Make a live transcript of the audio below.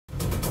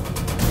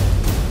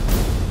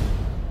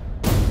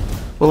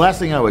Well, last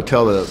thing I would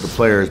tell the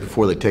players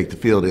before they take the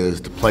field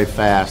is to play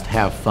fast,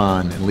 have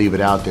fun, and leave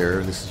it out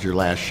there. This is your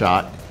last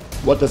shot.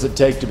 What does it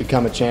take to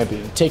become a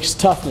champion? It takes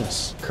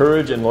toughness,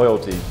 courage and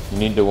loyalty. You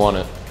need to want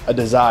it. A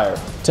desire.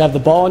 to have the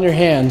ball in your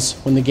hands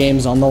when the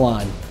game's on the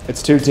line.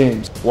 It's two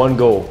teams. One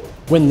goal.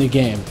 Win the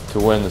game. To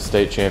win the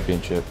state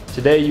championship.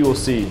 Today you will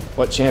see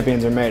What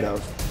champions are made of.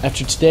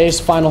 After today's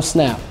final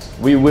snap,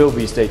 we will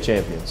be state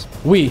champions.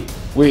 we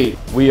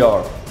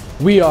are.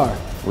 We are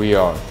We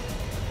are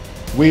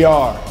We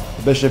are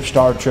the Bishop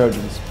Chatard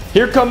Trojans.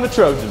 Here come the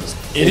Trojans.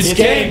 It's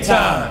game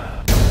time.